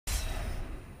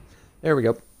There we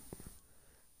go.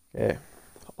 Okay.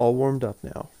 All warmed up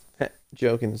now. Heh,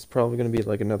 joking, it's probably going to be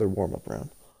like another warm-up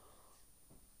round.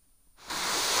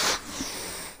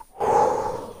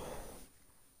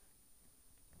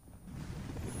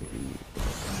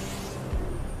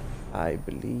 I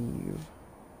believe.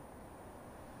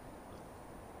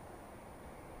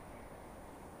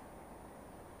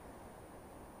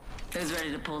 Who's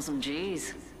ready to pull some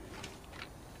G's?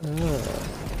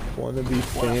 Wanna be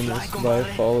famous by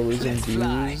followers and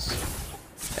views?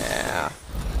 Yeah.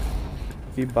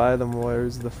 If you buy them,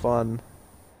 where's the fun?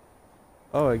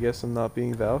 Oh, I guess I'm not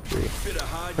being Valkyrie.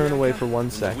 Turn away for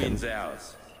 1 second.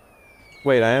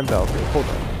 Wait, I am Valkyrie. Hold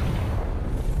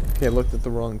on. Okay, I looked at the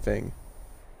wrong thing.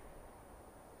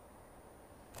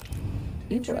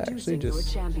 People actually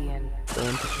just go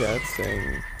into chat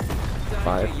saying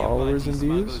 5 followers and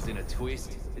views?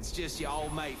 It's just your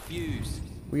old mate Fuse.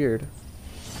 Weird.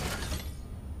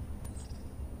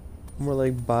 More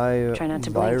like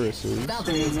viruses.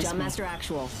 Valkyrie's Jumpmaster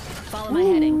Actual. Follow my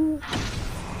heading.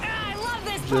 I love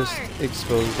this Just part!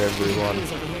 exposed everyone.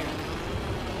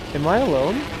 Am I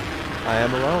alone? I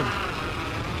am alone.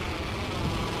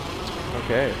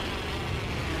 Okay.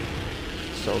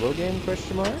 Solo game,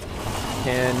 question mark?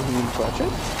 Can he clutch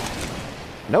it?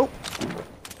 Nope.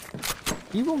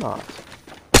 He will not.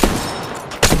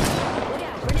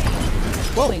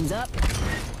 Whoa. Wings up.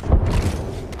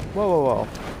 Whoa, whoa, whoa.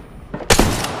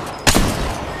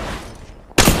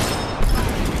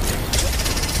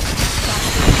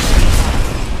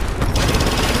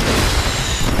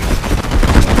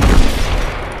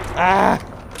 Ah!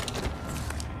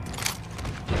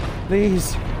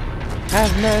 Please,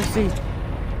 have mercy.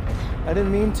 I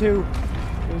didn't mean to.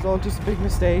 It was all just a big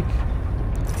mistake.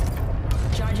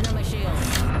 Charging on my shield.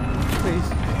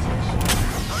 Please.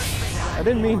 I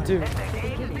didn't mean to.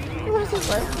 It wasn't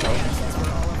my fault.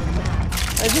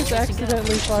 I just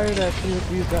accidentally fired at you a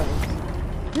few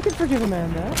times. You can forgive a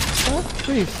man that. Huh?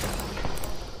 Please.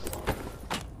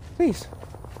 Please.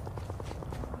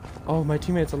 Oh, my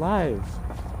teammate's alive.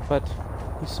 But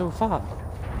he's so far.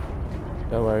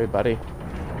 Don't worry, buddy.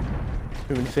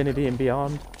 To infinity and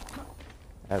beyond.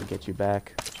 I'll get you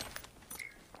back.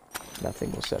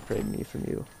 Nothing will separate me from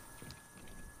you.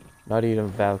 Not even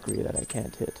Valkyrie that I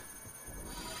can't hit.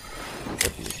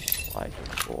 But you, like,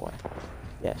 boy.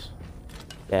 Yes.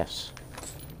 Yes.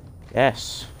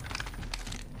 Yes.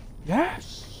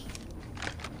 Yes!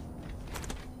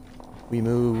 We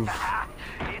move.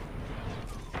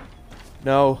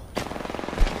 No.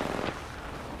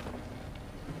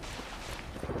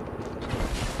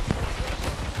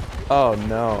 Oh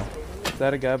no. Is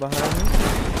that a guy behind me?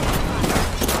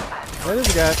 That is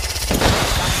a guy.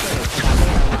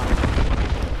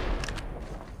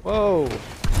 Whoa.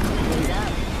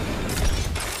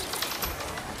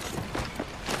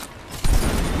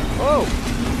 Whoa.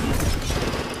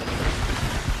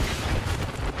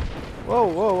 Whoa,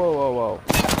 whoa, whoa, whoa, whoa.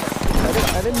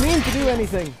 I didn't mean to do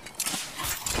anything.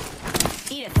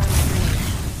 Eat it,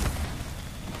 thermite.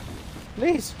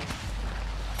 Please.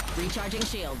 Recharging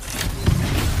shields.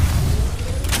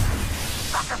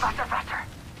 Faster, faster, faster.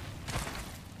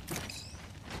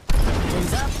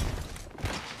 Wings up.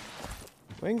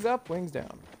 Wings up, wings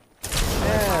down.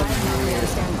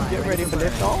 And get ready for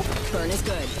lift off. Burn is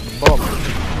good. Boom.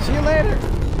 See you later.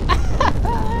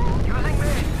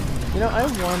 You know, I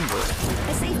wonder.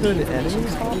 A safe Could information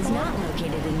enemies pack is fall? not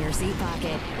located in your seat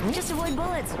pocket. Just avoid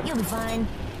bullets. You'll be fine.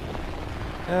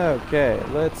 Okay,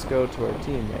 let's go to our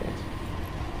teammate.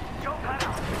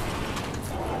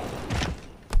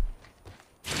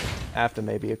 After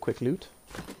maybe a quick loot.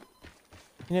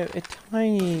 You know, a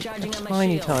tiny, Charging on my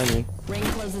tiny, shield. tiny. Ring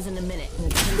closes in a minute. And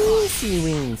it's Weensy,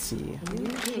 weensy.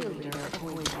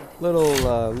 Little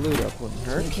loot up wouldn't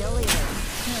hurt. kill leader.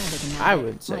 I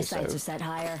would say My so. sights are set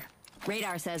higher.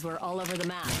 Radar says we're all over the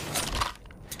map.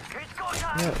 It's go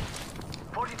time. Yeah,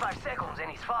 45 seconds and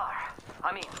he's far.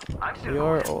 I mean, I'm still we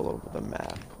are all over the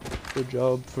map. Good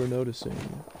job for noticing.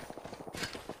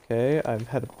 Okay, I've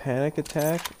had a panic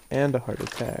attack and a heart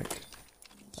attack.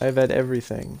 I've had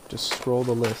everything. Just scroll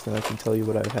the list and I can tell you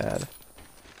what I've had.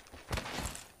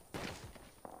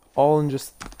 All in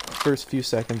just the first few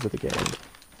seconds of the game.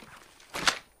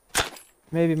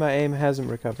 Maybe my aim hasn't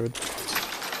recovered.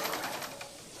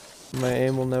 My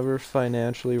aim will never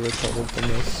financially recover from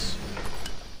this.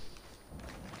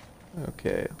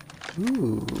 Okay.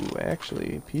 Ooh,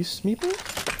 actually, Peacemaker?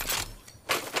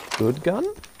 Good gun?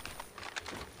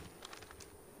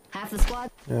 Half the squad.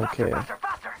 Okay. faster,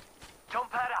 faster. Jump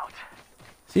pad out.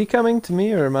 Is he coming to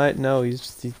me or am I? No, he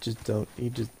just don't. He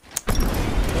just.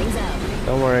 Wings out.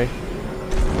 Don't worry.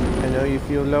 I know you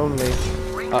feel lonely.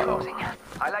 Ring Uh-oh. closing.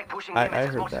 I like Pushing I limits is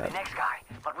heard mostly that. the next guy,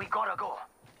 but we gotta go.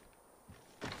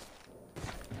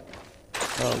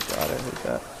 Oh god, I heard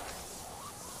that.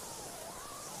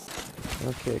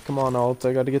 Okay, come on, Alt.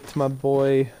 I gotta get to my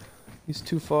boy. He's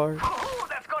too far. Oh,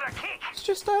 that's got a kick! It's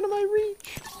just out of my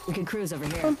reach. We could cruise over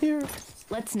here. I'm here.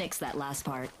 Let's nix that last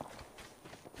part.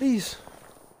 Please.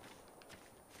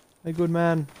 My good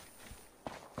man.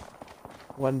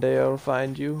 One day I'll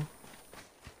find you.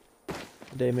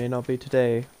 The day may not be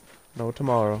today, no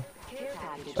tomorrow,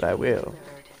 but I will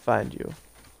find you.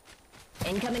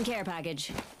 Incoming care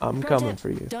package. I'm Pro coming tip, for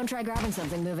you. Don't try grabbing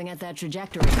something moving at that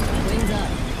trajectory. Wings up.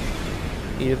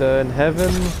 Either in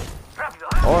heaven Grab your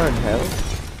or in hell.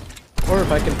 Or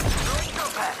if I can...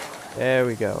 There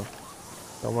we go.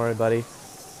 Don't worry, buddy.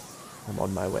 I'm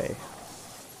on my way.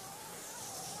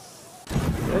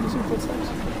 Did I just hear footsteps?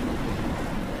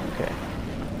 Okay.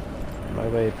 On my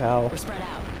way, pal. We're spread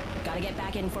out. Gotta get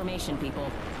back in formation, people.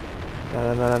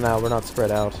 No. We're not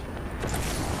spread out.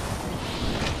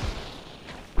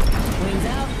 Wings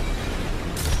out.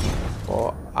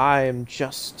 Oh, I am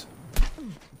just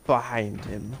behind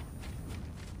him.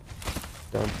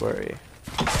 Don't worry.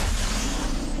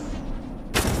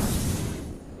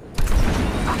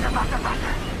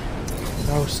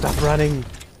 No, stop running.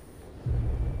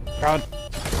 God.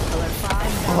 Alert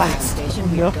 5, down Blast. station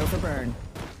here. No. Go for burn.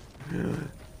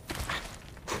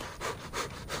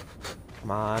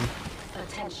 Come on.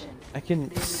 Attention. I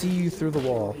can see you through the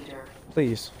wall.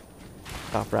 Please.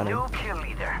 Stop running. new kill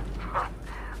leader.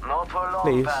 Not for long,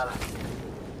 Please. pal.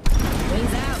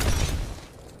 Wings out.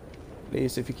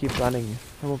 Please, if you keep running,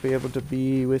 I won't be able to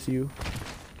be with you.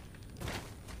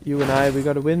 You and I, we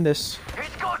gotta win this.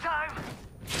 It's go time!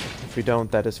 If we don't,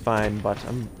 that is fine, but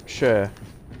I'm sure.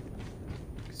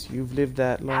 Because you've lived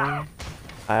that long.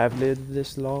 I've lived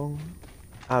this long.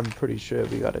 I'm pretty sure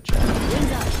we got a chance.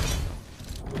 Wings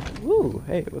up. Ooh,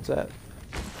 hey, what's that?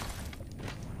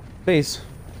 Please,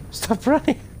 stop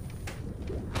running.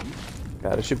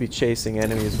 God, I should be chasing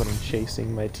enemies when I'm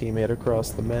chasing my teammate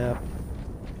across the map.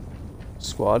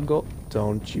 Squad goal?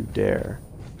 Don't you dare.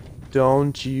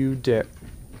 Don't you dare.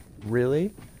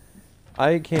 Really?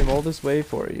 I came all this way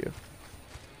for you.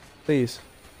 Please.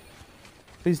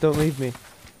 Please don't leave me.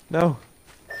 No.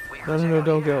 No,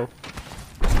 don't go.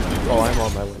 Oh, I'm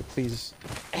on my way. Please.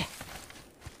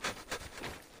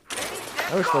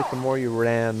 I wish, like, the more you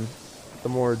ran, the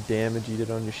more damage you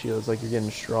did on your shield. It's like you're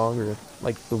getting stronger.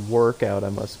 Like, the workout I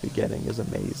must be getting is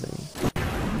amazing.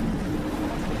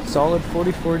 Solid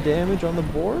 44 damage on the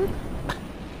board?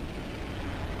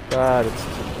 God, it's...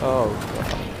 Oh,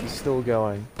 God. He's still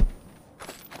going.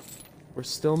 We're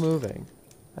still moving.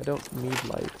 I don't need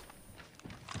light.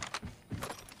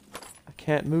 I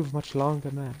can't move much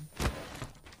longer, man.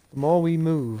 The more we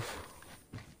move...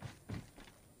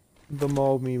 The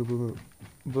more we move...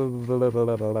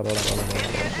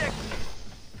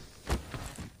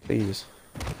 Please.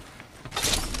 The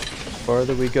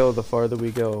farther we go, the farther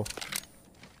we go.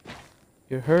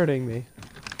 You're hurting me.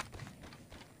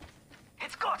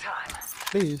 It's go time!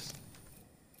 Please.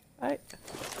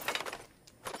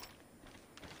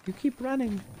 You keep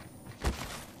running.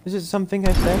 Is it something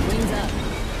I said? Wings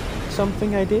up.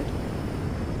 Something I did?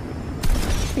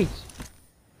 Please.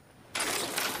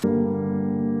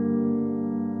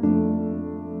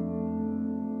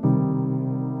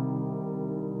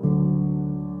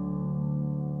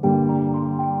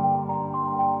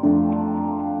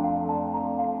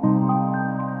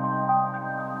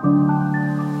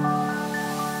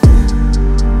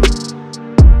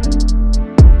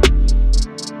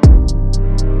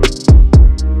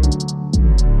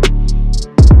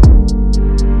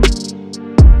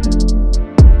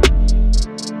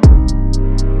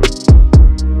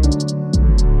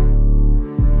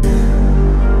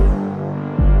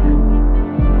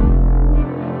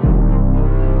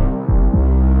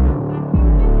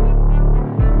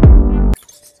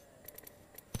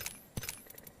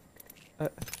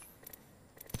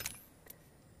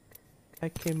 I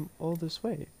came all this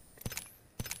way.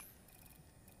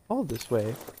 All this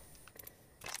way.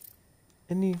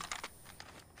 And he...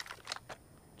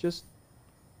 Just...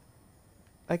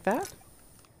 Like that?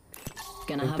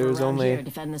 Gonna think hover there's around only- here,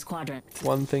 defend this quadrant.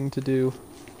 One thing to do.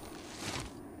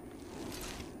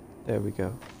 There we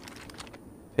go.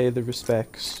 Pay the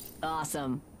respects.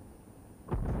 Awesome.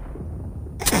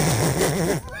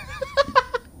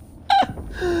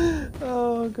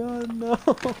 Oh god, no.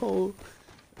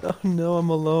 Oh no, I'm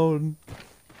alone.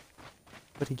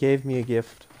 But he gave me a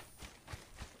gift.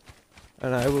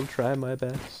 And I will try my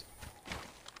best.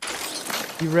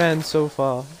 He ran so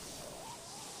far.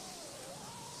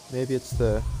 Maybe it's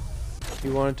the He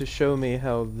wanted to show me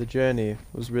how the journey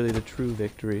was really the true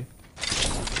victory.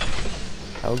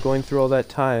 How going through all that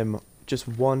time, just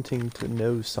wanting to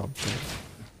know something.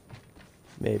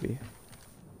 Maybe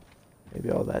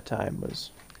all that time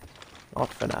was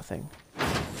not for nothing.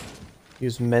 He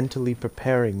was mentally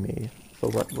preparing me for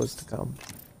what was to come.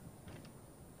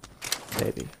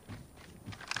 Maybe.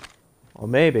 Or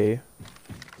maybe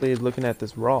he's looking at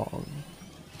this wrong.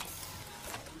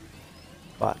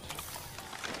 But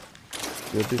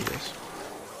we'll do this.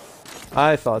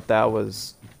 I thought that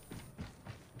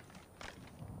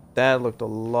looked a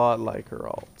lot like her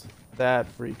ult. That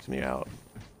freaked me out.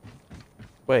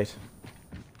 Wait.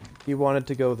 He wanted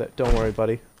to go there. Don't worry,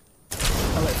 buddy.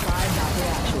 Alert 5, Valkyrie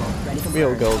actual. Ready for We'll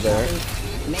burn. go there.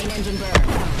 Main engine burn.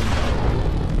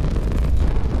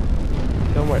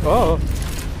 Don't worry. Oh!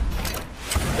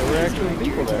 There were actually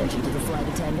people there. Attention to the flight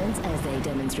attendants as they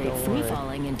demonstrate Don't free worry.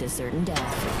 falling into certain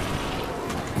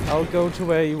death. I'll go to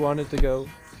where you wanted to go.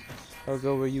 I'll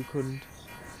go where you couldn't.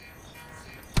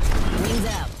 Wings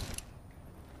out.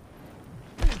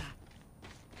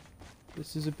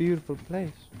 This is a beautiful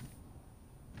place.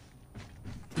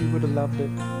 You would have loved it.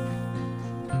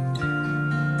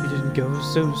 You didn't go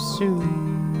so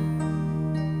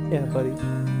soon. Yeah, buddy.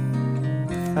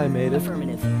 I made it.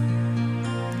 Affirmative.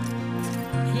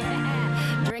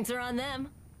 Yeah, drinks are on them.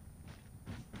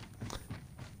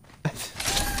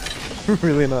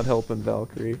 Really not helping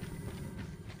Valkyrie.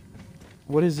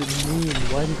 What does it mean?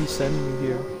 Why did he send me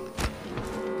here?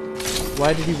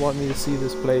 Why did he want me to see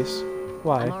this place?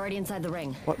 Why? I'm already inside the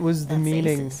ring. What was the That's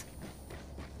meaning? aces.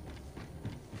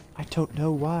 I don't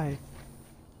know why.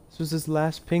 This was his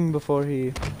last ping before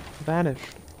he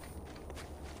vanished.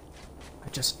 I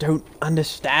just don't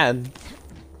understand.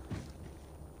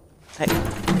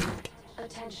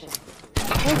 Attention.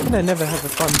 Why can I never have a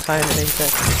fun time in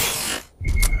Apex?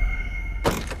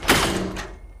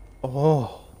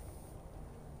 Oh.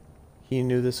 He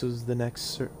knew this was the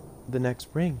next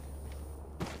ring.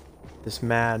 This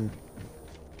man,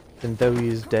 even though he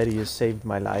is dead, he has saved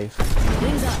my life.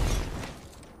 Wings up.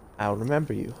 I'll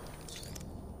remember you.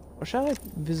 Or shall I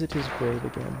visit his grave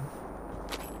again?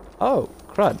 Oh,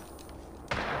 crud.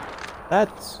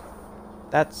 That's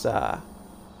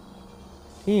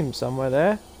team somewhere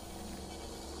there.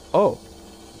 Oh.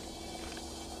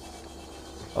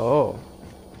 Oh.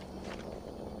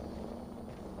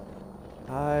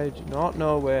 I do not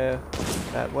know where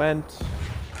that went.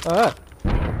 Ah!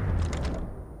 There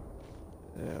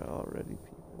are already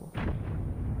people.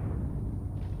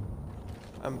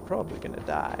 I'm probably gonna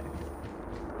die.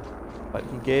 But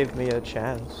he gave me a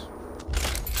chance.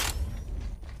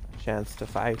 A chance to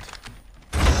fight.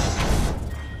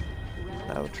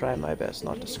 I will try my best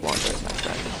not to squander it, my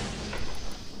friend.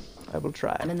 I will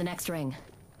try. I'm in the next ring.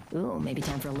 Ooh, maybe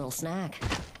time for a little snack.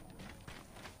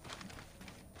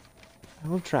 I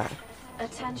will try.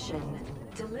 Attention,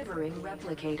 delivering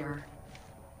replicator.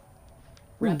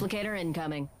 Replicator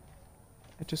incoming.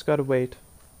 I just gotta wait.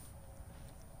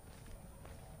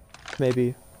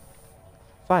 Maybe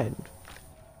find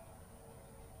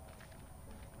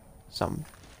some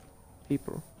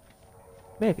people.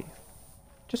 Maybe.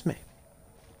 Just maybe.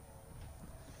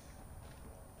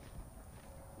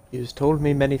 He has told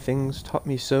me many things, taught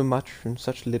me so much in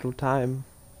such little time.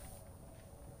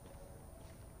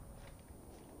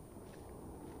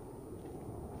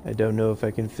 I don't know if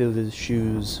I can fill his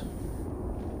shoes.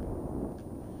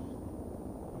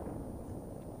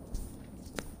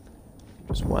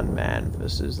 Just one man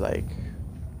versus like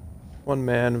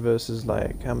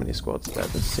how many squads is that?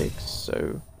 There's 6,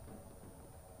 so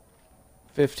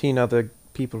 15 other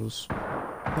people's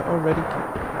already.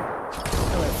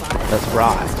 Alert 5. That's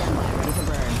right. Standby, ready for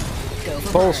burn. Go for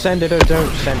Full burn. send it or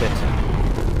don't send it.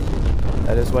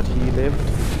 That is what he lived.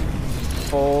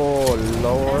 Oh As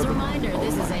lord. a reminder,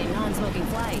 this is a non-smoking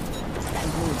flight. That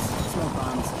includes smoke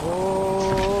bombs.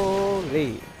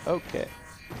 Holy. Okay.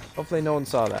 Hopefully no one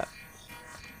saw that.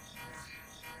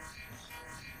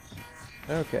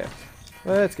 Okay.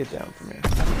 Let's get down from here.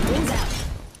 Wings out.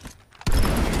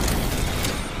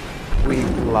 We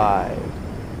glide.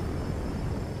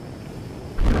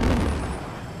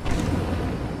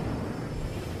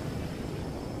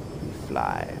 We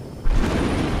fly.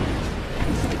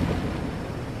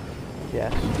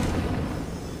 Yes.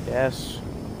 Yes.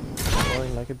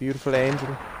 Going like a beautiful angel.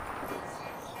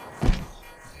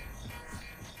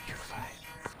 Beautiful.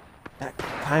 That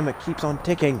timer keeps on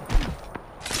ticking.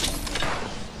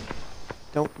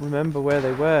 Don't remember where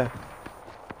they were.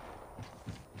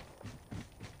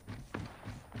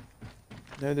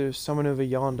 No, there's someone over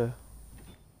yonder.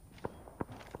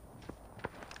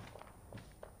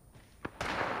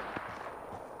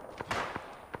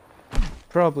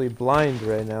 probably blind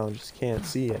right now and just can't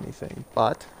see anything,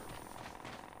 but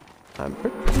I'm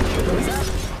pretty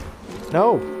sure.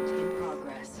 No! In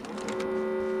progress.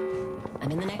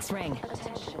 I'm in the next ring.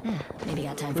 Maybe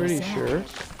got time for a Pretty snack. sure.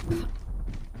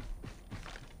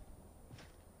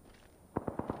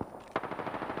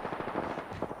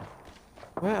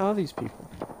 Where are these people?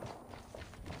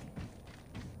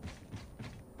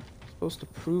 Supposed to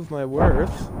prove my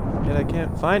worth, yet I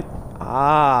can't find.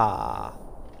 Ah.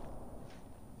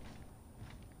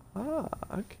 Ah,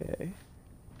 okay.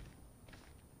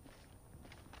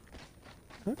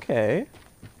 Okay.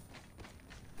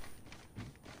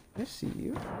 I see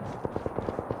you.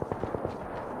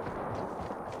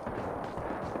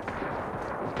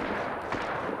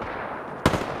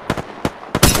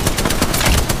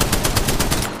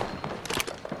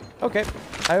 Okay,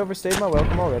 I overstayed my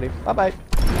welcome already. Bye-bye.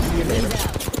 See you later. Wings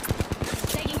out.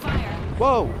 Taking fire.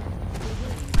 Whoa!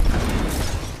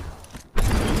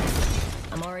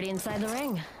 I'm already inside the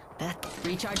ring.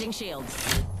 Recharging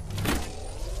shields.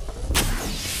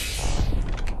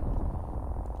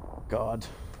 God.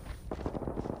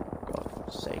 God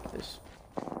forsake this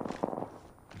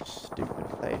stupid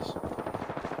place.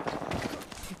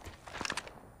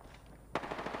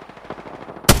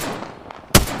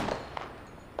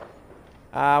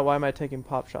 Ah, why am I taking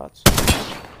pop shots?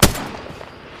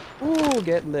 Ooh,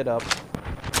 get lit up.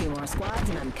 2 more squads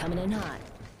and I'm coming in hot.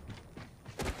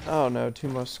 Oh no, 2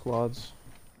 more squads.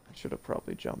 I should have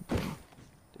probably jumped in,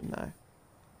 didn't I?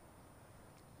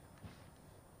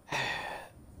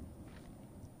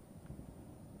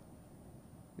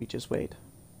 We just wait.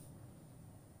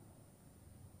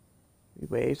 We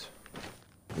wait.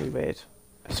 We wait.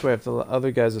 I swear if the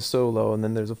other guys are solo and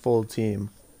then there's a full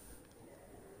team.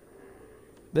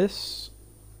 This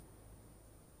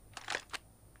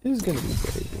is gonna be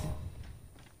crazy.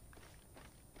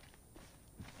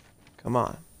 Come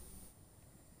on.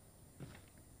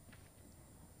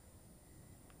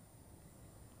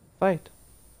 Fight.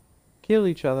 Kill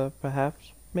each other,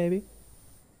 perhaps, maybe.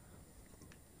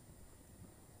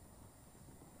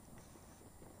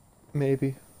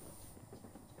 Maybe.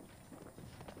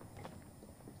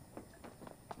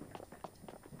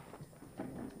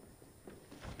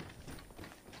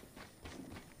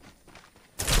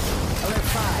 Alert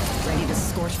 5. Ready to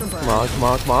scorch for burn. Come on, come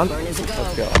on, come on. Burn is a go.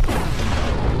 Let's go.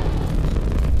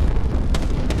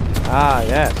 Ah,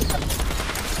 yes.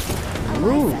 A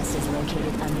Ooh. life vest is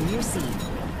located under your seat.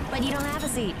 But you don't have a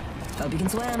seat. Hope you can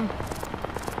swim.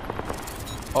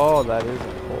 Oh, that is a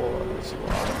whole other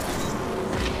squad.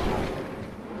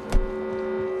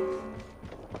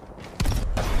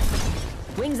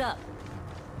 Wings up.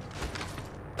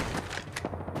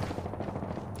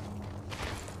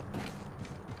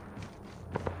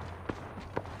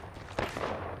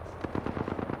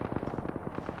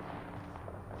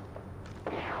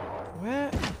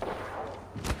 Where?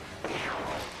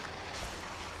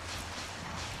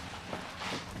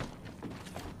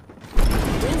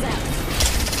 Wings out.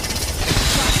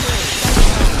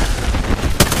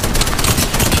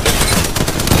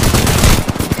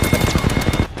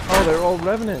 Oh, they're all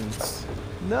revenants.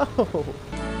 No.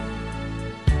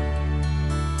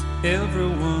 Every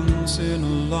once in a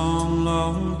long,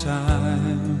 long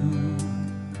time,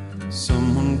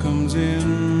 someone comes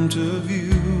into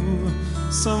view,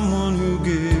 someone who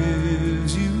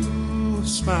gives you a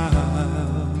smile.